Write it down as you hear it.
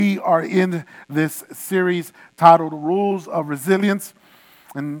are in this series titled Rules of Resilience.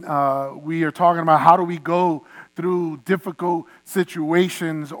 And we are talking about how do we go through difficult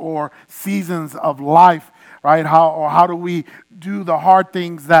situations or seasons of life, right? How do we do the hard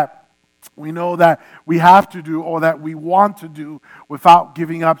things that we know that we have to do or that we want to do without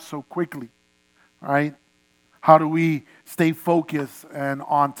giving up so quickly, right? How do we stay focused and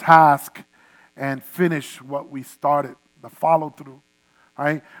on task and finish what we started, the follow through,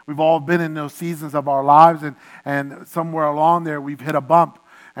 right? We've all been in those seasons of our lives, and somewhere along there we've hit a bump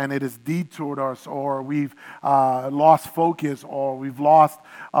and it has detoured us, or we've lost focus, or we've lost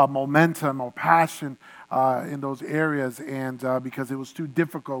momentum or passion in those areas, and because it was too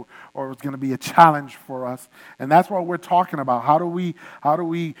difficult or it was going to be a challenge for us. And that's what we're talking about. How do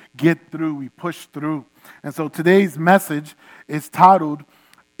we get through? We push through. And so today's message is titled,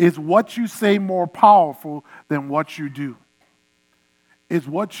 "Is what you say more powerful than what you do?" Is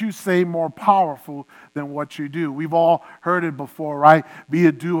what you say more powerful than what you do? We've all heard it before, right? Be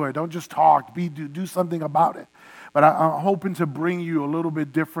a doer. Don't just talk. Do something about it. But I'm hoping to bring you a little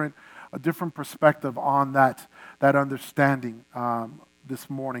bit different, a different perspective on that understanding this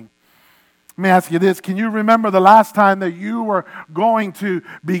morning. Let me ask you this. Can you remember the last time that you were going to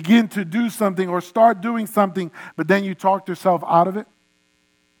begin to do something or start doing something, but then you talked yourself out of it?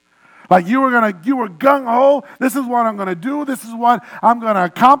 Like you were gung-ho, this is what I'm going to do, this is what I'm going to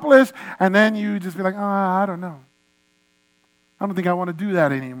accomplish, and then you just be like, I don't know. I don't think I want to do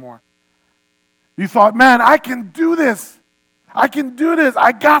that anymore. You thought, man, I can do this. I can do this.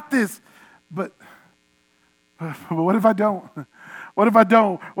 I got this. But what if I don't? What if I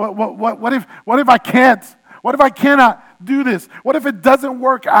don't? What if I can't? What if I cannot do this? What if it doesn't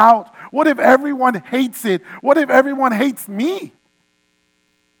work out? What if everyone hates it? What if everyone hates me?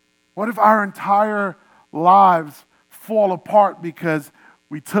 What if our entire lives fall apart because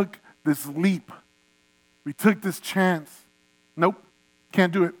we took this leap? We took this chance. Nope,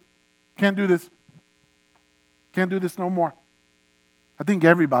 can't do it. Can't do this. Can't do this no more. I think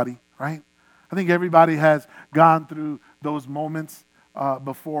everybody, right? I think everybody has gone through those moments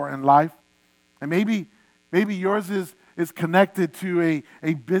before in life. And maybe yours is connected to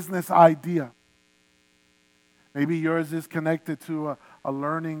a business idea. Maybe yours is connected to a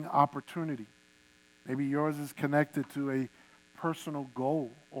learning opportunity. Maybe yours is connected to a personal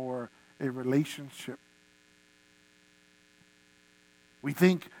goal or a relationship. We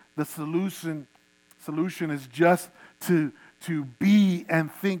think the solution is just to be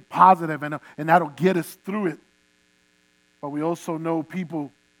and think positive, and that'll get us through it. But we also know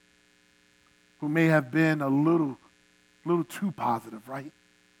people who may have been a little too positive, right?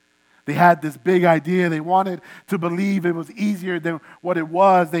 They had this big idea. They wanted to believe it was easier than what it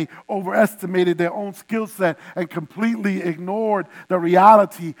was. They overestimated their own skill set and completely ignored the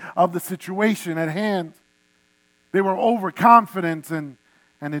reality of the situation at hand. They were overconfident, and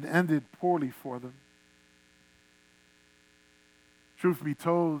it ended poorly for them. Truth be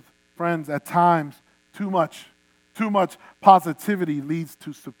told, friends, at times, too much positivity leads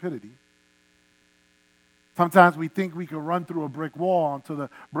to stupidity. Sometimes we think we can run through a brick wall until the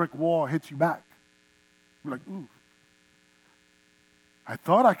brick wall hits you back. We're like, ooh, I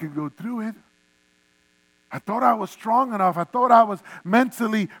thought I could go through it. I thought I was strong enough. I thought I was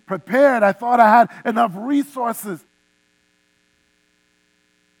mentally prepared. I thought I had enough resources.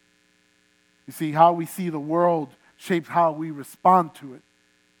 You see, how we see the world shapes how we respond to it.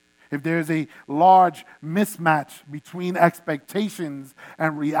 If there's a large mismatch between expectations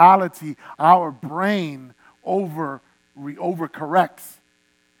and reality, our brain overcorrects.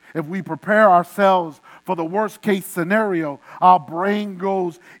 If we prepare ourselves for the worst case scenario, our brain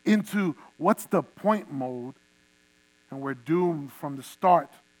goes into what's the point mode, and we're doomed from the start,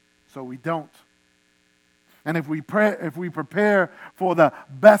 so we don't. And if we prepare for the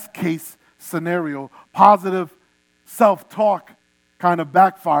best case scenario, positive self-talk kind of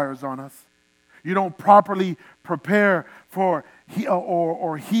backfires on us. You don't properly prepare for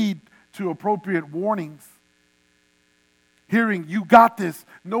or heed to appropriate warnings. Hearing, "You got this,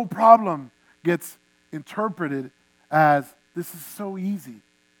 no problem," gets interpreted as, "This is so easy.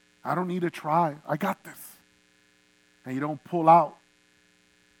 I don't need to try. I got this." And you don't pull out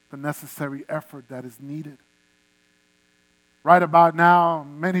the necessary effort that is needed. Right about now,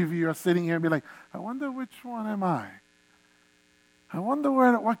 many of you are sitting here and be like, "I wonder which one am I? I wonder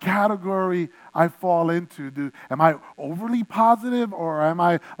what category I fall into. Am I overly positive, or am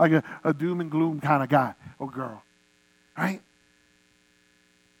I like a doom and gloom kind of guy or girl?" Right?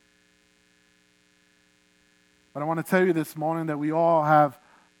 But I want to tell you this morning that we all have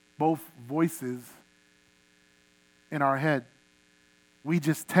both voices in our head. we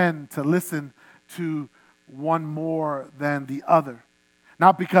just tend to listen to one more than the other.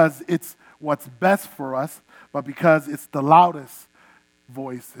 Not because it's what's best for us, but because it's the loudest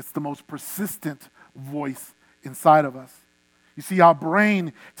voice. It's the most persistent voice inside of us. You see, our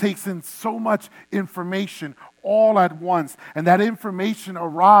brain takes in so much information all at once, and that information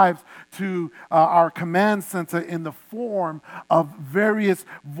arrives to our command center in the form of various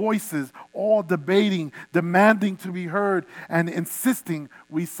voices, all debating, demanding to be heard, and insisting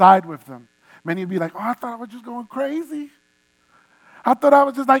we side with them. Many would be like, oh, I thought I was just going crazy. I thought I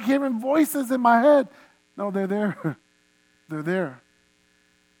was just like hearing voices in my head. No, they're there. They're there.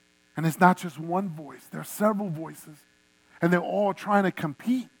 And it's not just one voice. There are several voices. And they're all trying to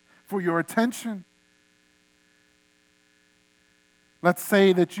compete for your attention. Let's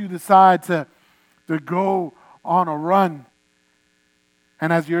say that you decide to go on a run.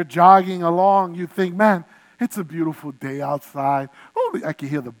 And as you're jogging along, you think, man, it's a beautiful day outside. Oh, I can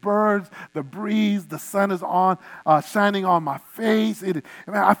hear the birds, the breeze, the sun is shining on my face. Man,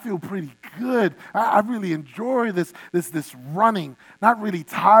 I feel pretty good. I really enjoy this running, not really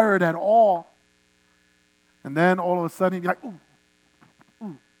tired at all. And then all of a sudden, you're like,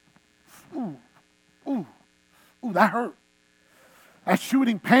 ooh, that hurt. That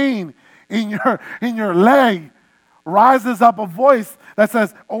shooting pain in your leg rises up a voice that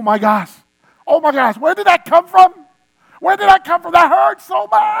says, oh my gosh, where did that come from? Where did that come from? That hurt so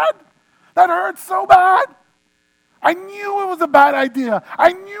bad. That hurt so bad. I knew it was a bad idea.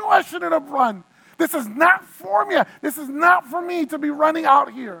 I knew I shouldn't have run. This is not for me. This is not for me to be running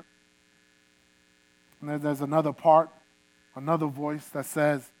out here. And then there's another voice that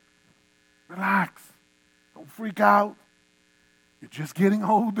says, relax, don't freak out. You're just getting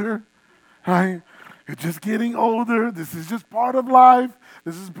older, right? You're just getting older. This is just part of life.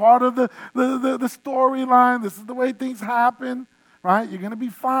 This is part of the storyline. This is the way things happen, right? You're going to be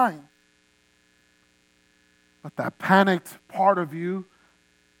fine. But that panicked part of you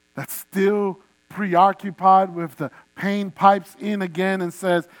that's still preoccupied with the pain pipes in again and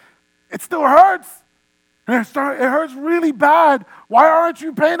says, it still hurts. It hurts really bad. Why aren't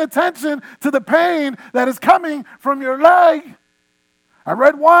you paying attention to the pain that is coming from your leg? I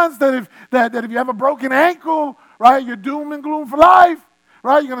read once that if you have a broken ankle, right, you're doom and gloom for life,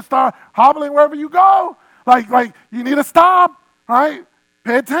 right? You're going to start hobbling wherever you go. Like you need to stop, right?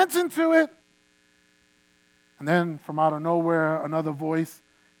 Pay attention to it. And then from out of nowhere, another voice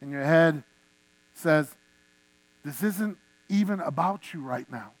in your head says, this isn't even about you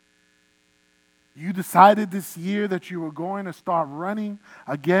right now. You decided this year that you were going to start running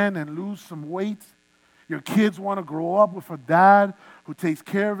again and lose some weight. Your kids want to grow up with a dad who takes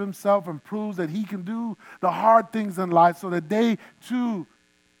care of himself and proves that he can do the hard things in life so that they, too,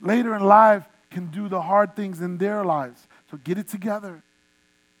 later in life, can do the hard things in their lives. So get it together.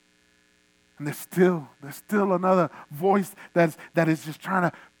 And there's still another voice that is just trying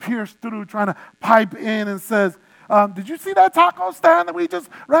to pierce through, trying to pipe in and says, did you see that taco stand that we just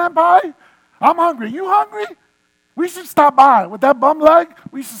ran by? I'm hungry. You hungry? We should stop by. With that bum leg,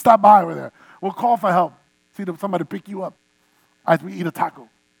 we should stop by over there. We'll call for help. See somebody pick you up as we eat a taco.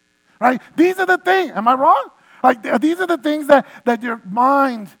 Right? These are the things. Am I wrong? These are the things that your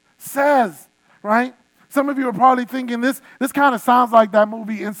mind says. Right? Some of you are probably thinking this kind of sounds like that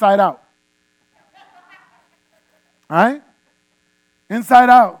movie Inside Out. Right? Inside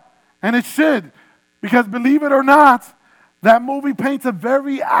Out. And it should. Because believe it or not, that movie paints a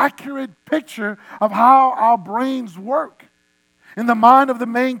very accurate picture of how our brains work. In the mind of the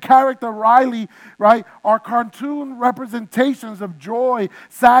main character, Riley, right, are cartoon representations of joy,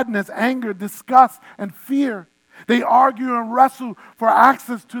 sadness, anger, disgust, and fear. They argue and wrestle for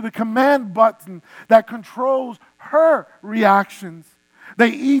access to the command button that controls her reactions. They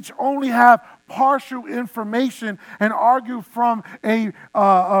each only have partial information and argue from a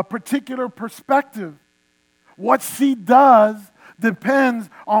particular perspective. What she does depends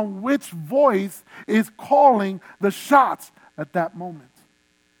on which voice is calling the shots at that moment.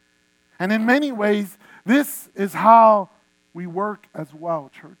 And in many ways, this is how we work as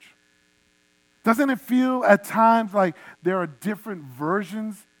well, church. Doesn't it feel at times like there are different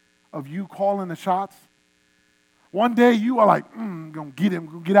versions of you calling the shots? One day you are like, I'm going to get him,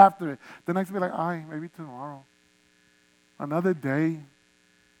 going to get after it. The next day, like, all right, maybe tomorrow. Another day.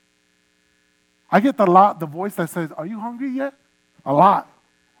 I get the voice that says, are you hungry yet? A lot.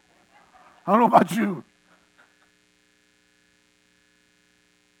 I don't know about you.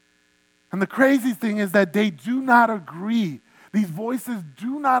 And the crazy thing is that they do not agree. These voices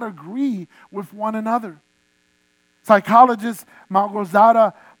do not agree with one another. Psychologist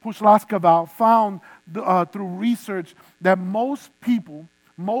Malgorzata Puslaskava found through research that most people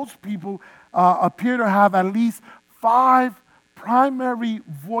appear to have at least 5 primary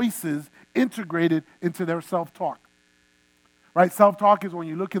voices integrated into their self-talk. Right? Self-talk is when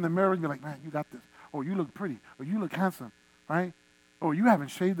you look in the mirror and you're like, man, you got this. Oh, you look pretty. Or you look handsome. Right? Oh, you haven't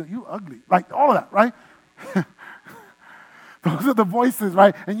shaved it. You ugly. Like all of that, right? Those are the voices,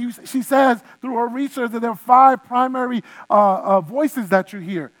 right? And she says through her research that there are 5 primary voices that you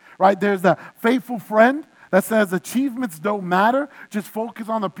hear, right? There's the faithful friend that says achievements don't matter. Just focus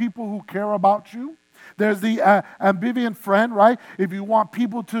on the people who care about you. There's the ambivalent friend, right? If you want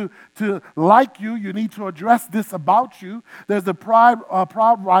people to like you, you need to address this about you. There's the proud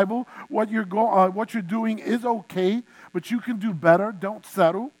rival. What you're doing is okay, but you can do better. Don't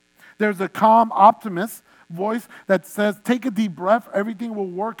settle. There's a calm optimist voice that says, take a deep breath. Everything will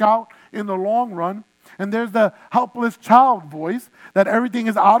work out in the long run. And there's the helpless child voice that everything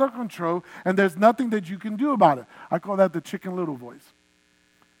is out of control and there's nothing that you can do about it. I call that the Chicken Little voice.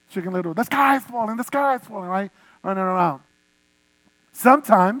 Chicken Little, the sky is falling, right? Running around.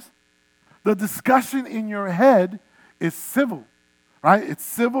 Sometimes the discussion in your head is civil, right? It's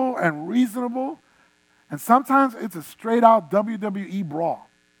civil and reasonable. And sometimes it's a straight out WWE brawl.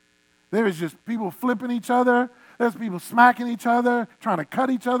 There is just people flipping each other. There's people smacking each other, trying to cut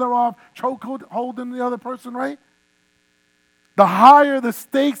each other off, choke holding the other person, right? The higher the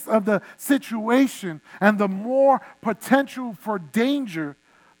stakes of the situation and the more potential for danger,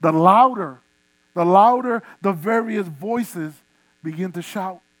 the louder the various voices begin to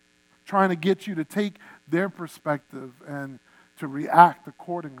shout, trying to get you to take their perspective and to react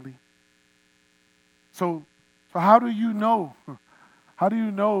accordingly. So how do you know? How do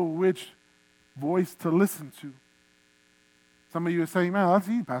you know which voice to listen to? Some of you are saying, man, that's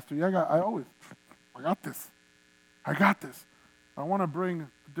easy, Pastor. Yeah, I got this. I want to bring a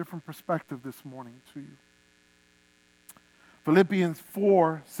different perspective this morning to you. Philippians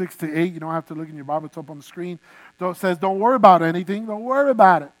 4:6-8, you don't have to look in your Bible, it's up on the screen. It says, don't worry about anything, don't worry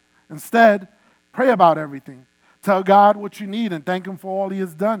about it. Instead, pray about everything. Tell God what you need and thank Him for all He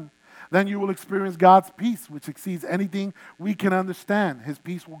has done. Then you will experience God's peace, which exceeds anything we can understand. His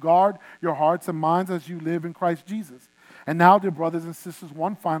peace will guard your hearts and minds as you live in Christ Jesus. And now, dear brothers and sisters,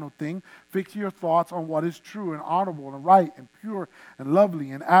 one final thing. Fix your thoughts on what is true and honorable and right and pure and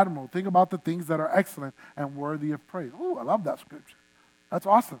lovely and admirable. Think about the things that are excellent and worthy of praise. Ooh, I love that scripture. That's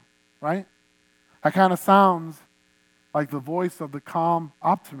awesome, right? That kind of sounds like the voice of the calm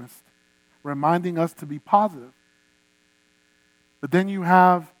optimist, reminding us to be positive. But then you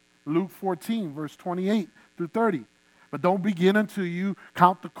have Luke 14, verse 28-30. But don't begin until you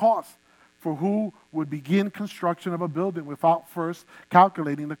count the cost. For who would begin construction of a building without first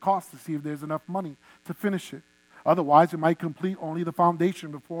calculating the cost to see if there's enough money to finish it? Otherwise, you might complete only the foundation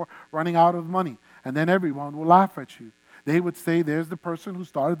before running out of money, and then everyone will laugh at you. They would say, there's the person who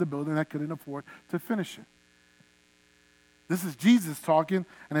started the building that couldn't afford to finish it. This is Jesus talking,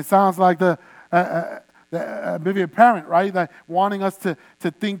 and it sounds like the maybe a parent, right? Like wanting us to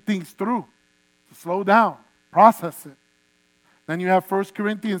think things through, to slow down, process it. Then you have 1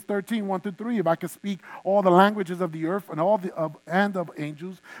 Corinthians 13, 1-3. If I could speak all the languages of the earth and of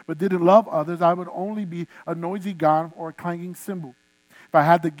angels, but didn't love others, I would only be a noisy gong or a clanging cymbal. If I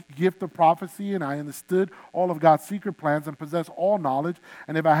had the gift of prophecy and I understood all of God's secret plans and possessed all knowledge,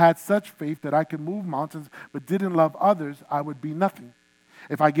 and if I had such faith that I could move mountains but didn't love others, I would be nothing.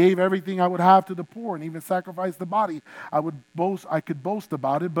 If I gave everything I would have to the poor and even sacrificed the body, I could boast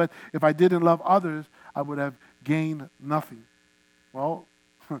about it, but if I didn't love others, I would have gained nothing. Well,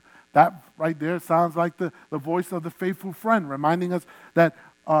 that right there sounds like the voice of the faithful friend, reminding us that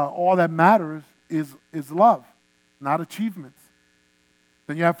all that matters is love, not achievements.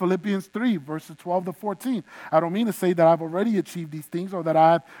 Then you have Philippians 3, verses 12-14. I don't mean to say that I've already achieved these things or that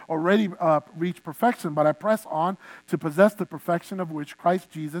I've already reached perfection, but I press on to possess the perfection of which Christ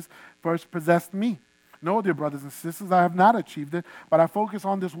Jesus first possessed me. No, dear brothers and sisters, I have not achieved it, but I focus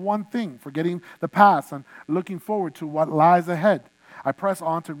on this one thing, forgetting the past and looking forward to what lies ahead. I press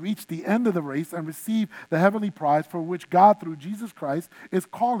on to reach the end of the race and receive the heavenly prize for which God, through Jesus Christ, is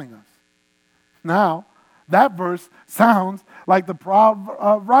calling us. Now, that verse sounds like the proud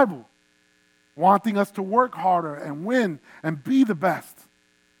rival, wanting us to work harder and win and be the best.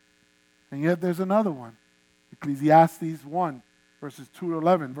 And yet there's another one. Ecclesiastes 1, verses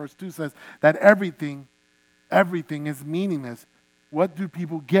 2-11. Verse 2 says that everything is meaningless. What do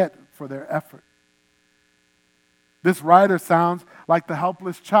people get for their effort? This writer sounds like the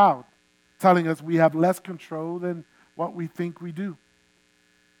helpless child, telling us we have less control than what we think we do.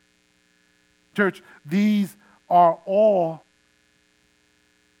 Church, these are all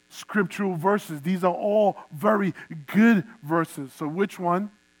scriptural verses. These are all very good verses. So which one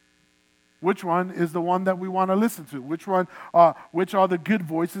is the one that we want to listen to? Which are the good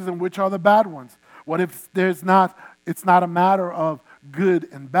voices and which are the bad ones? What if it's not a matter of good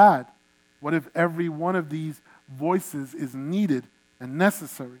and bad? What if every one of these voices is needed and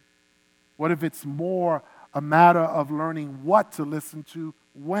necessary? What if it's more a matter of learning what to listen to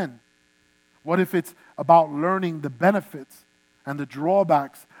when? What if it's about learning the benefits and the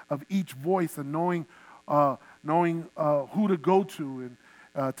drawbacks of each voice and knowing who to go to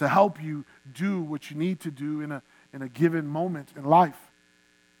and to help you do what you need to do in a given moment in life?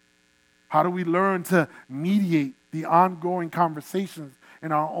 How do we learn to mediate the ongoing conversations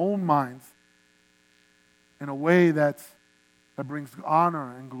in our own minds in a way that brings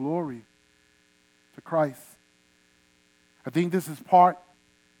honor and glory to Christ? I think this is part.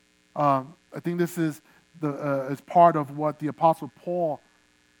 Is part of what the Apostle Paul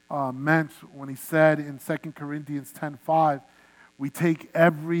meant when he said in 2 Corinthians 10:5, we take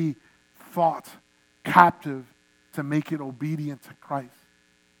every thought captive to make it obedient to Christ.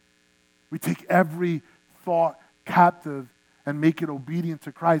 We take every thought captive and make it obedient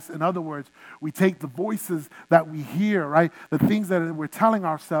to Christ. In other words, we take the voices that we hear, right? The things that we're telling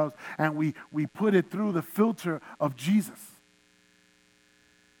ourselves, and we put it through the filter of Jesus.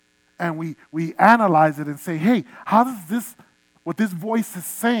 And we analyze it and say, hey, how does what this voice is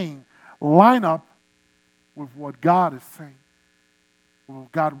saying line up with what God is saying?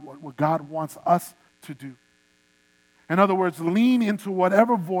 What God wants us to do. In other words, lean into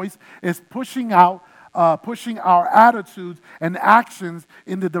whatever voice is pushing our attitudes and actions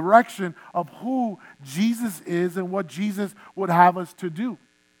in the direction of who Jesus is and what Jesus would have us to do.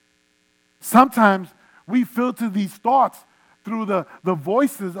 Sometimes we filter these thoughts through the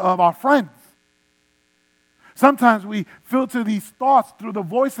voices of our friends. Sometimes we filter these thoughts through the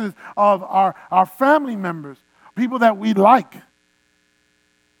voices of our family members, people that we like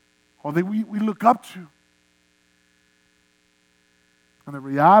or that we look up to. And the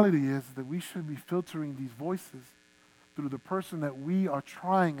reality is that we should be filtering these voices through the person that we are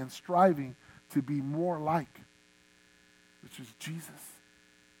trying and striving to be more like, which is Jesus.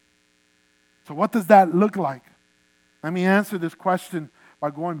 So what does that look like? Let me answer this question by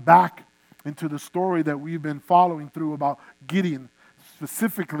going back into the story that we've been following through about Gideon,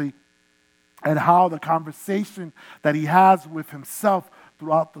 specifically and how the conversation that he has with himself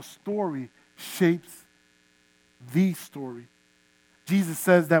throughout the story shapes the story. Jesus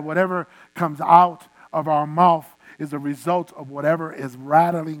says that whatever comes out of our mouth is a result of whatever is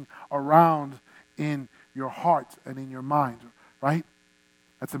rattling around in your heart and in your mind, right?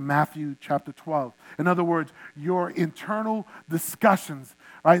 That's in Matthew chapter 12. In other words, your internal discussions,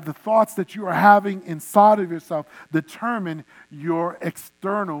 right? The thoughts that you are having inside of yourself determine your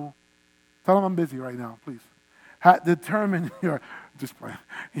external. Tell them I'm busy right now, please. Determine your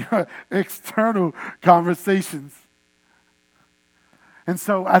external conversations. And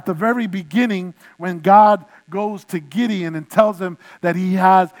so at the very beginning, when God goes to Gideon and tells him that he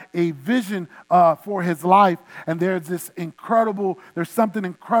has a vision for his life, and there's something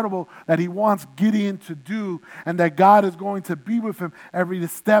incredible that he wants Gideon to do, and that God is going to be with him every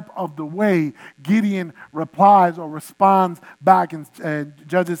step of the way, Gideon replies or responds back in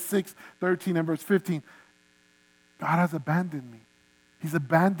Judges 6:13 and verse 15. God has abandoned me. He's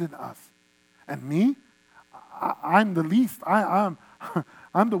abandoned us. And me? I'm the least. I'm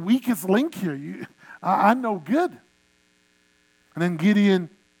the weakest link here. I'm no good. And then Gideon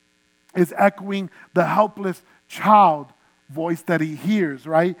is echoing the helpless child voice that he hears,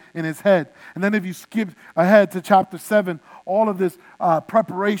 right, in his head. And then if you skip ahead to chapter 7, all of this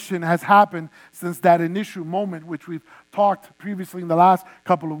preparation has happened since that initial moment, which we've talked previously in the last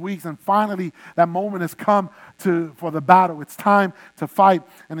couple of weeks. And finally, that moment has come for the battle. It's time to fight.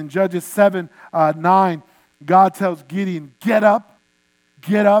 And in Judges 7:9, God tells Gideon, get up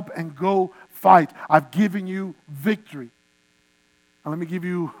and go fight. I've given you victory. Now let me give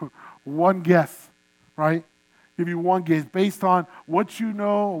you one guess, right? Give you one guess based on what you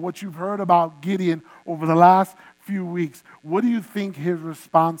know or what you've heard about Gideon over the last few weeks. What do you think his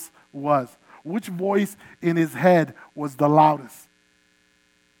response was? Which voice in his head was the loudest?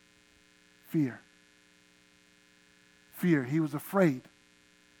 Fear. Fear. He was afraid.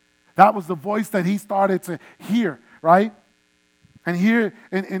 That was the voice that he started to hear, right? And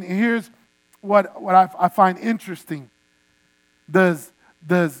here's what I find interesting. Judges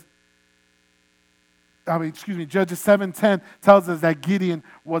 7:10 tells us that Gideon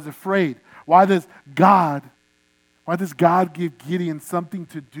was afraid. Why does God give Gideon something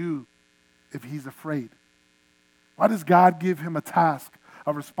to do if he's afraid? Why does God give him a task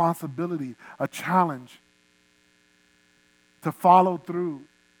a responsibility, a challenge to follow through.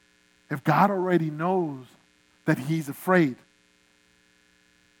 If God already knows that he's afraid,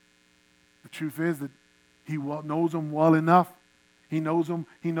 the truth is that he knows him well enough. He knows him.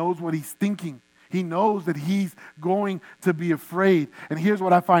 He knows what he's thinking. He knows that he's going to be afraid. And here's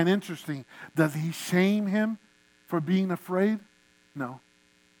what I find interesting. Does he shame him for being afraid? No.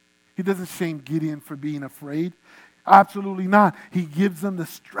 He doesn't shame Gideon for being afraid. Absolutely not. He gives them the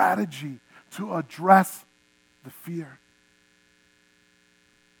strategy to address the fear.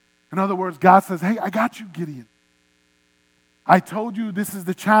 In other words, God says, hey, I got you, Gideon. I told you this is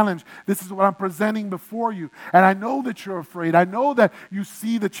the challenge. This is what I'm presenting before you. And I know that you're afraid. I know that you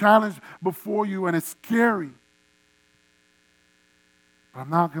see the challenge before you and it's scary. But I'm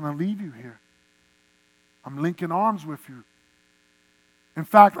not going to leave you here. I'm linking arms with you. In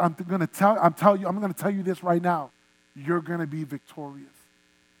fact, I'm going to tell you this right now. You're going to be victorious.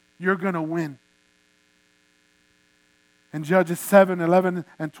 You're going to win. In Judges 7, 11,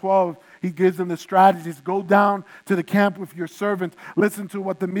 and 12, he gives them the strategies. Go down to the camp with your servants. Listen to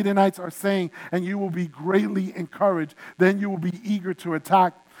what the Midianites are saying, and you will be greatly encouraged. Then you will be eager to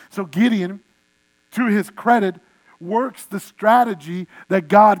attack. So Gideon, to his credit, works the strategy that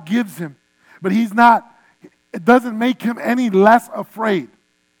God gives him. But it doesn't make him any less afraid.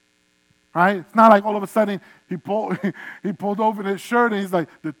 Right? It's not like all of a sudden he pulled over his shirt and he's like,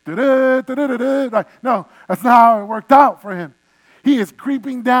 like, no, that's not how it worked out for him. He is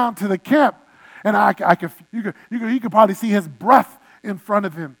creeping down to the camp, and you could probably see his breath in front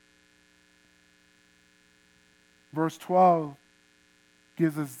of him. Verse 12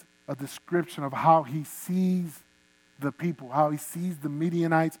 gives us a description of how he sees the people, how he sees the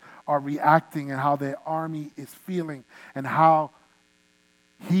Midianites are reacting and how their army is feeling and how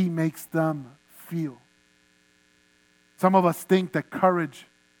he makes them feel. Some of us think that courage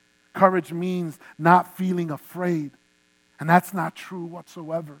means not feeling afraid, and that's not true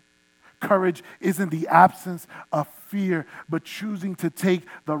whatsoever. Courage isn't the absence of fear, but choosing to take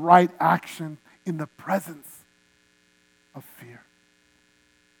the right action in the presence of fear.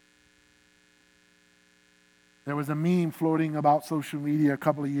 There was a meme floating about social media a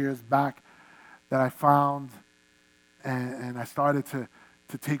couple of years back that I found, and I started to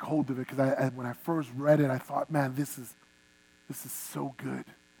take hold of it because when I first read it, I thought, man, this is so good.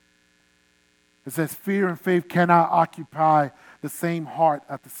 It says, fear and faith cannot occupy the same heart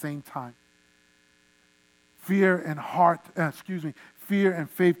at the same time. Fear and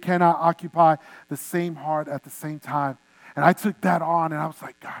faith cannot occupy the same heart at the same time. And I took that on and I was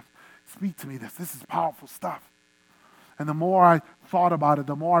like, God, speak to me this. This is powerful stuff. And the more I thought about it,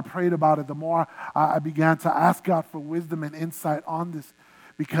 the more I prayed about it, the more I began to ask God for wisdom and insight on this.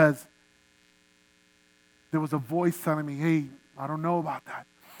 Because there was a voice telling me, hey, I don't know about that.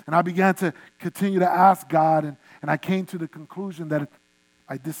 And I began to continue to ask God, and I came to the conclusion that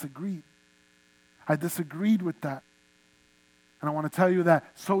I disagreed. I disagreed with that. And I want to tell you that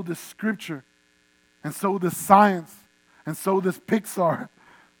so does Scripture, and so does science, and so does Pixar.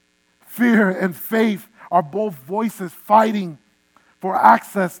 Fear and faith are both voices fighting for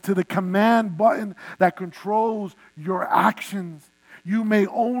access to the command button that controls your actions. You may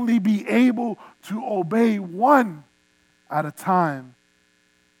only be able to obey one at a time.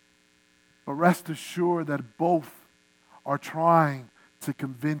 But rest assured that both are trying to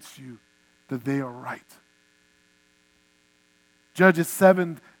convince you that they are right. Judges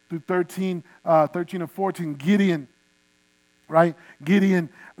 7 through 13 and 14, Gideon, right? Gideon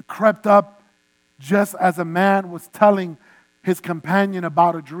crept up just as a man was telling his companion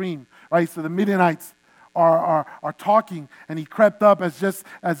about a dream, right? So the Midianites are talking, and he crept up as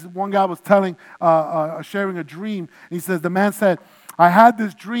one guy was sharing a dream. And he says, the man said, I had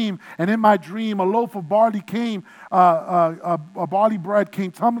this dream, and in my dream, a loaf of barley barley bread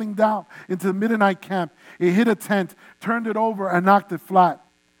came tumbling down into the Midianite camp. It hit a tent, turned it over, and knocked it flat.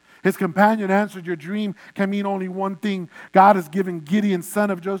 His companion answered, your dream can mean only one thing. God has given Gideon,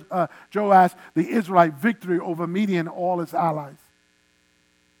 son of Joash, the Israelite, victory over Midian and all his allies.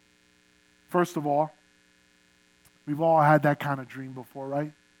 First of all, we've all had that kind of dream before,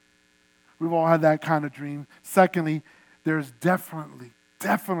 right? We've all had that kind of dream. Secondly, there's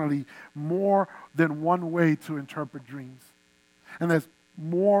definitely more than one way to interpret dreams. And there's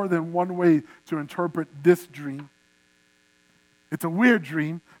more than one way to interpret this dream. It's a weird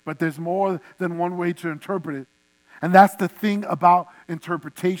dream, but there's more than one way to interpret it. And that's the thing about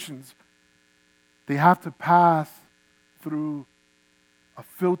interpretations. They have to pass through a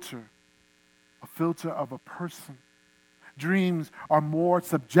filter of a person. Dreams are more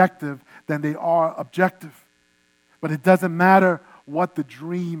subjective than they are objective. But it doesn't matter what the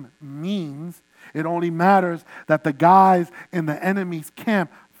dream means. It only matters that the guys in the enemy's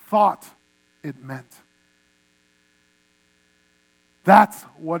camp thought it meant. That's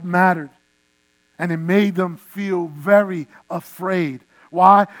what mattered. And it made them feel very afraid.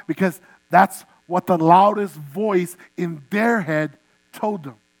 Why? Because that's what the loudest voice in their head told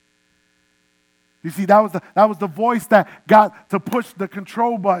them. You see, that was the voice that got to push the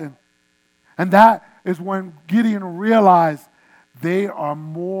control button. And that is when Gideon realized they are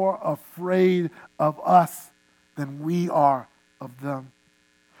more afraid of us than we are of them.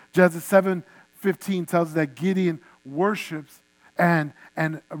 Judges 7:15 tells us that Gideon worships and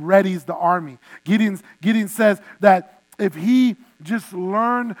readies the army. Gideon says that if he just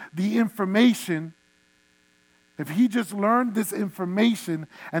learned the information, if he just learned this information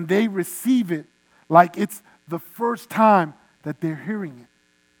and they receive it like it's the first time that they're hearing it.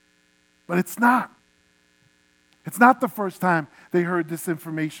 But it's not. It's not the first time they heard this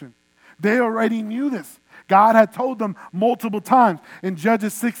information. They already knew this. God had told them multiple times. In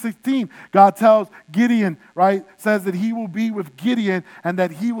Judges 6:16, God tells Gideon, right, says that he will be with Gideon and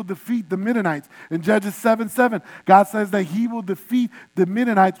that he will defeat the Midianites. In Judges 7:7, God says that he will defeat the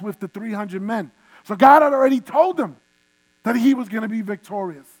Midianites with the 300 men. So God had already told them that he was going to be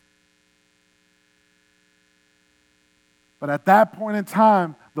victorious. But at that point in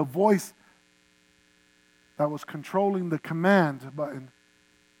time, the voice that was controlling the command button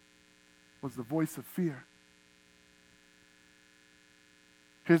was the voice of fear.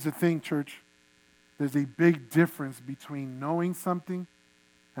 Here's the thing, church. There's a big difference between knowing something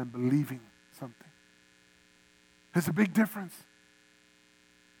and believing something. There's a big difference.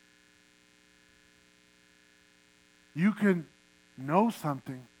 You can know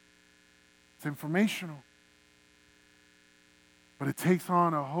something. It's informational. But it takes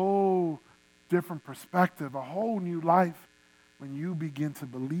on a whole different perspective, a whole new life when you begin to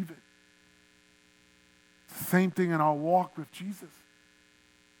believe it. It's the same thing in our walk with Jesus.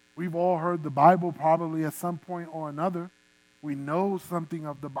 We've all heard the Bible probably at some point or another. We know something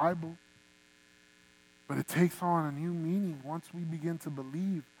of the Bible. But it takes on a new meaning once we begin to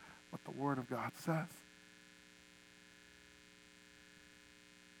believe what the Word of God says.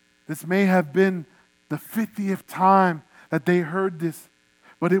 This may have been the 50th time that they heard this,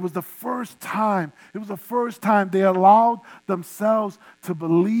 but it was the first time. It was the first time they allowed themselves to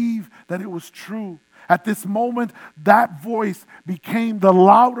believe that it was true. At this moment, that voice became the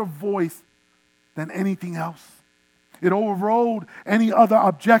louder voice than anything else. It overrode any other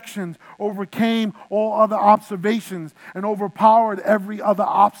objections, overcame all other observations, and overpowered every other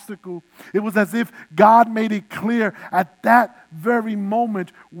obstacle. It was as if God made it clear at that very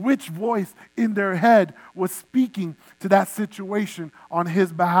moment which voice in their head was speaking to that situation on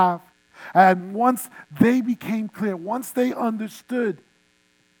his behalf. And once they became clear, once they understood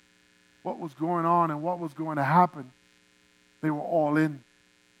what was going on and what was going to happen, they were all in.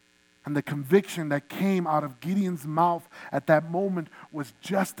 And the conviction that came out of Gideon's mouth at that moment was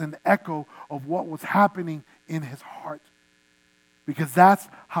just an echo of what was happening in his heart. Because that's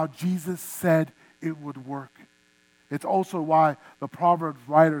how Jesus said it would work. It's also why the Proverbs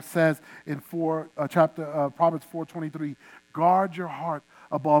writer says in Proverbs 4:23, guard your heart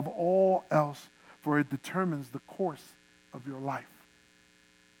above all else, for it determines the course of your life.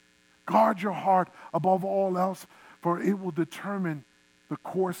 Guard your heart above all else, for it will determine the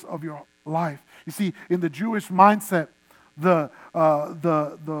course of your life. You see, in the Jewish mindset, the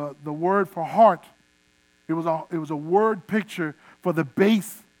word for heart, it was a word picture for the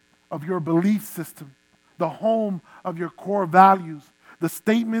base of your belief system, the home of your core values, the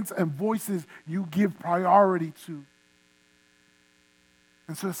statements and voices you give priority to.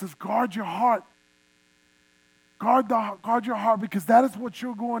 And so it says, guard your heart. Guard your heart, because that is what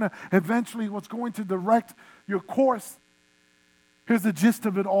you're going to eventually, what's going to direct your course. Here's the gist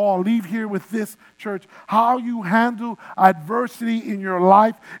of it all. Leave here with this, church. How you handle adversity in your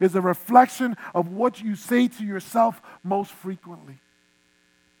life is a reflection of what you say to yourself most frequently.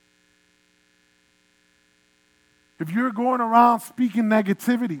 If you're going around speaking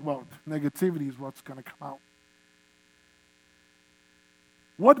negativity, well, negativity is what's going to come out.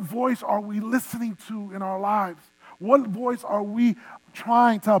 What voice are we listening to in our lives? What voice are we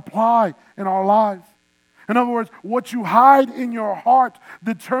trying to apply in our lives? In other words, what you hide in your heart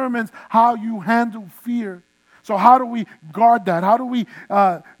determines how you handle fear. So how do we guard that? How do we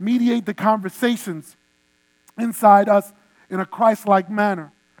mediate the conversations inside us in a Christ-like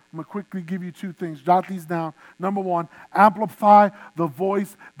manner? I'm going to quickly give you two things. Jot these down. Number one, amplify the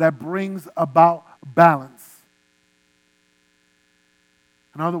voice that brings about balance.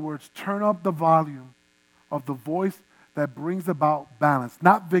 In other words, turn up the volume of the voice that brings about balance.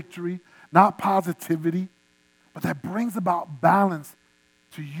 Not victory, not positivity, but that brings about balance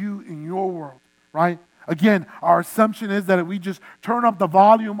to you in your world, right? Again, our assumption is that if we just turn up the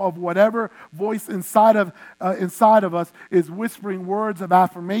volume of whatever voice inside of us is whispering words of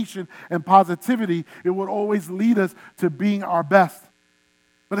affirmation and positivity, it would always lead us to being our best.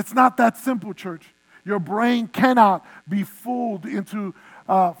 But it's not that simple, church. Your brain cannot be fooled into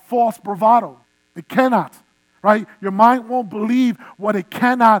false bravado. It cannot, right? Your mind won't believe what it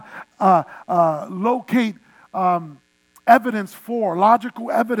cannot locate evidence for,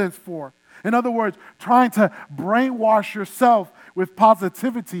 logical evidence for. In other words, trying to brainwash yourself with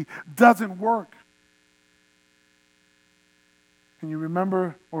positivity doesn't work. Can you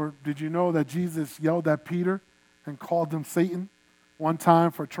remember, or did you know that Jesus yelled at Peter and called him Satan one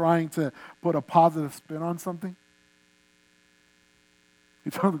time for trying to put a positive spin on something? He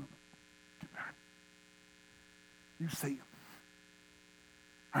told him, "Get back. You Satan."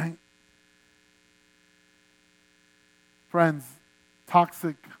 Right? Friends,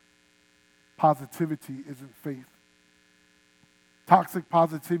 toxic positivity isn't faith. Toxic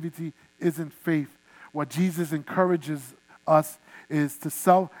positivity isn't faith. What Jesus encourages us is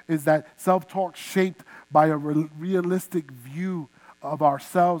that self-talk shaped by a realistic view of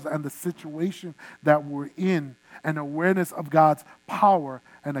ourselves and the situation that we're in, an awareness of God's power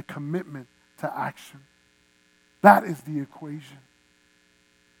and a commitment to action. That is the equation.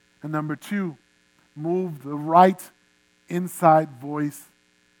 And number 2, move the right inside voice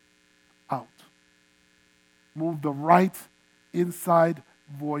out. Move the right inside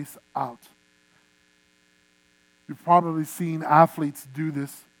voice out. You've probably seen athletes do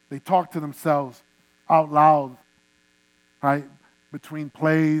this. They talk to themselves out loud, right? Between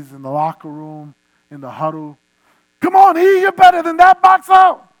plays, in the locker room, in the huddle. "Come on, E, you're better than that, box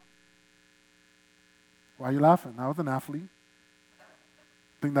out." Why are you laughing? I was an athlete.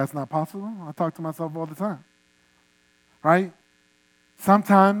 Think that's not possible? I talk to myself all the time. Right?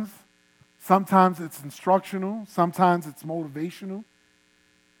 Sometimes it's instructional. Sometimes it's motivational.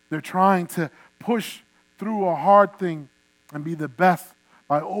 They're trying to push through a hard thing and be the best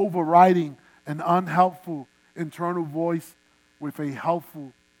by overriding an unhelpful internal voice with a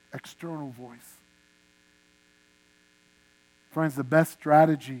helpful external voice. Friends, the best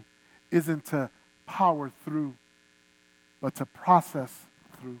strategy isn't to power through, but to process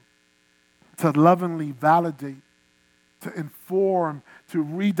through, to lovingly validate, to inform, to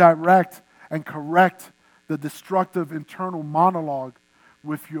redirect and correct the destructive internal monologue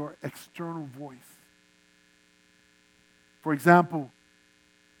with your external voice. For example,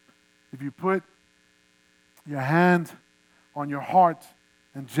 if you put your hand on your heart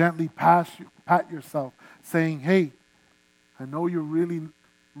and gently pat yourself, saying, "Hey, I know you're really,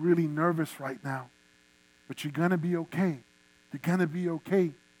 really nervous right now, but you're going to be okay. You're going to be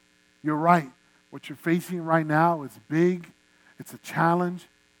okay. You're right. What you're facing right now is big. It's a challenge.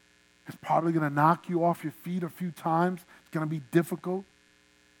 It's probably going to knock you off your feet a few times. It's going to be difficult.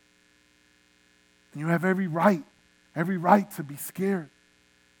 And you have every right to be scared.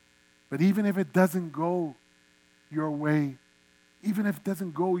 But even if it doesn't go your way, you're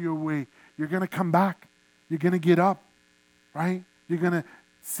going to come back. You're going to get up, right? You're going to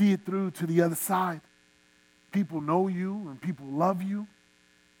see it through to the other side. People know you and people love you.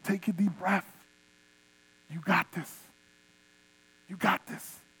 Take a deep breath. You got this. You got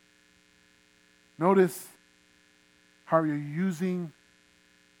this." Notice how you're using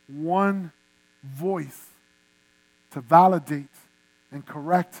one voice to validate and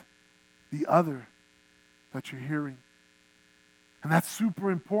correct the other that you're hearing. And that's super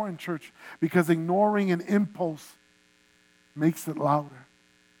important, church, because ignoring an impulse makes it louder.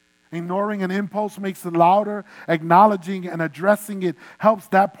 Ignoring an impulse makes it louder. Acknowledging and addressing it helps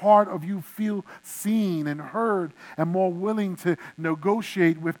that part of you feel seen and heard and more willing to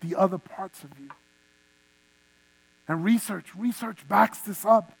negotiate with the other parts of you. And research backs this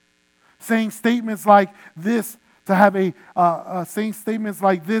up. Saying statements like this have a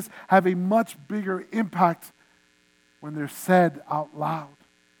much bigger impact when they're said out loud.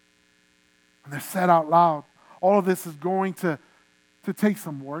 When they're said out loud, all of this is going to take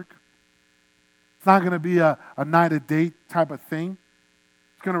some work. It's not going to be a night a day type of thing.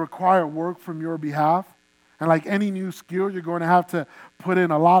 It's going to require work from your behalf. And like any new skill, you're going to have to put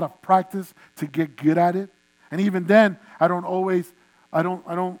in a lot of practice to get good at it. And even then, it won't always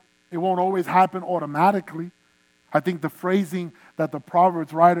happen automatically. I think the phrasing that the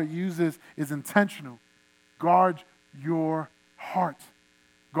Proverbs writer uses is intentional. Guard your heart.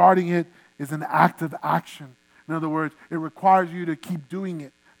 Guarding it is an active action. In other words, it requires you to keep doing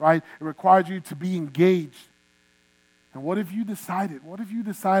it, right? It requires you to be engaged. And what if you decided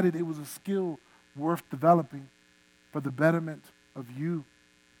it was a skill worth developing for the betterment of you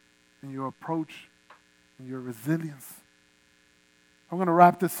and your approach and your resilience? I'm going to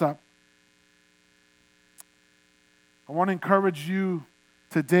wrap this up. I want to encourage you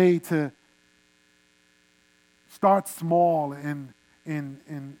today to start small in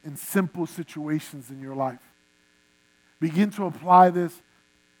simple situations in your life. Begin to apply this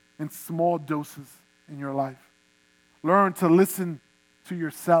in small doses in your life. Learn to listen to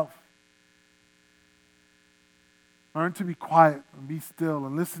yourself. Learn to be quiet and be still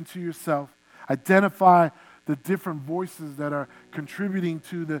and listen to yourself. Identify the different voices that are contributing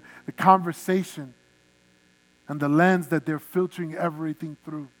to the conversation and the lens that they're filtering everything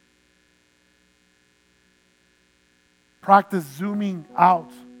through. Practice zooming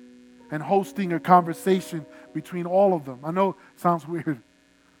out and hosting a conversation between all of them. I know it sounds weird.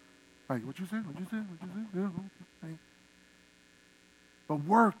 Like, what you say? Yeah, okay. But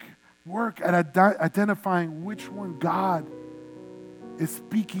work at identifying which one God is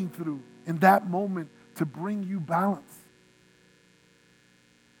speaking through in that moment to bring you balance.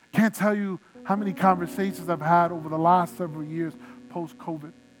 Can't tell you how many conversations I've had over the last several years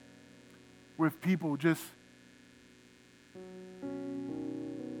post-COVID with people just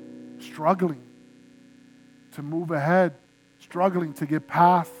struggling to move ahead, struggling to get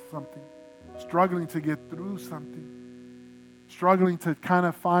past something, struggling to get through something, struggling to kind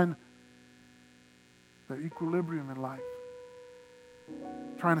of find their equilibrium in life,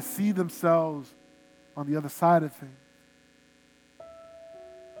 trying to see themselves on the other side of things.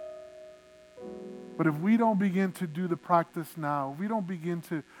 But if we don't begin to do the practice now, if we don't begin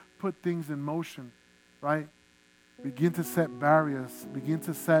to put things in motion, right? Begin to set barriers, begin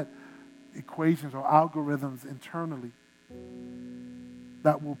to set equations or algorithms internally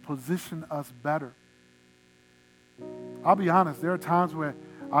that will position us better. I'll be honest, there are times where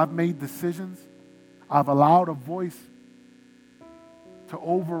I've made decisions, I've allowed a voice to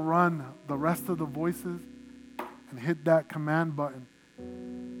overrun the rest of the voices and hit that command button.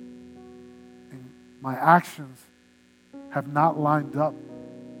 And my actions have not lined up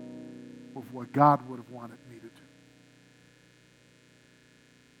with what God would have wanted me to do.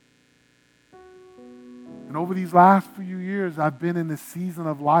 And over these last few years, I've been in this season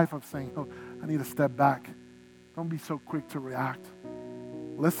of life of saying, oh, I need to step back. Don't be so quick to react.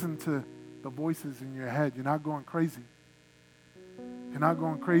 Listen to the voices in your head. You're not going crazy. You're not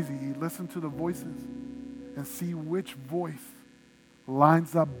going crazy. You listen to the voices and see which voice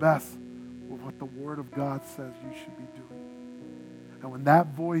lines up best with what the Word of God says you should be doing. And when that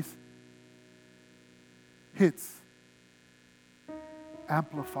voice hits,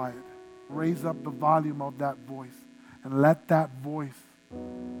 amplify it. Raise up the volume of that voice and let that voice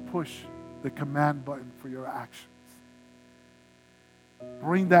push the command button for your actions.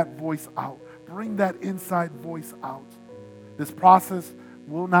 Bring that voice out. Bring that inside voice out. This process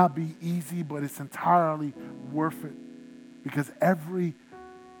will not be easy, but it's entirely worth it because every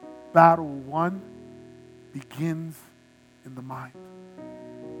battle won begins in the mind.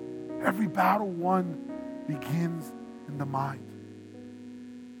 Every battle won begins in the mind.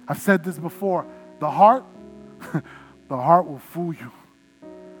 I've said this before. The heart will fool you.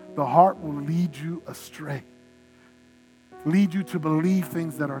 The heart will lead you astray. Lead you to believe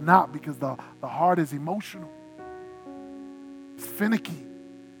things that are not because the heart is emotional. It's finicky.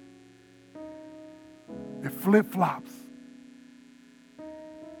 It flip-flops.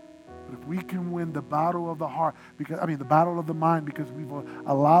 But if we can win the battle of the heart, the battle of the mind, because we've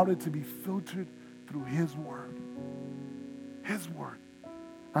allowed it to be filtered through His Word. His Word.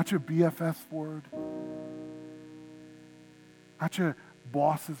 Not your BFF's word. Not your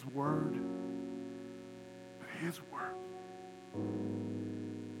boss's word. But His Word.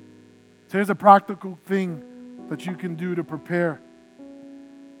 So here's a practical thing that you can do to prepare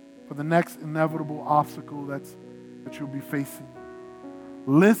for the next inevitable obstacle that you'll be facing.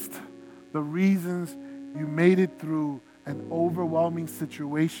 List the reasons you made it through an overwhelming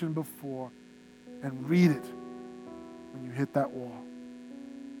situation before and read it when you hit that wall.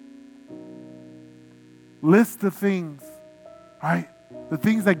 List the things, right? The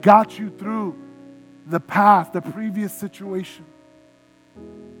things that got you through the past, the previous situation.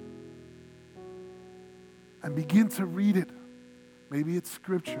 And begin to read it. Maybe it's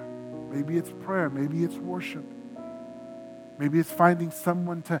scripture. Maybe it's prayer. Maybe it's worship. Maybe it's finding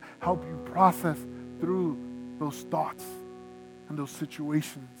someone to help you process through those thoughts and those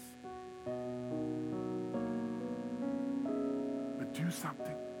situations. But do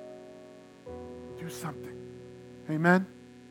something. Do something. Amen.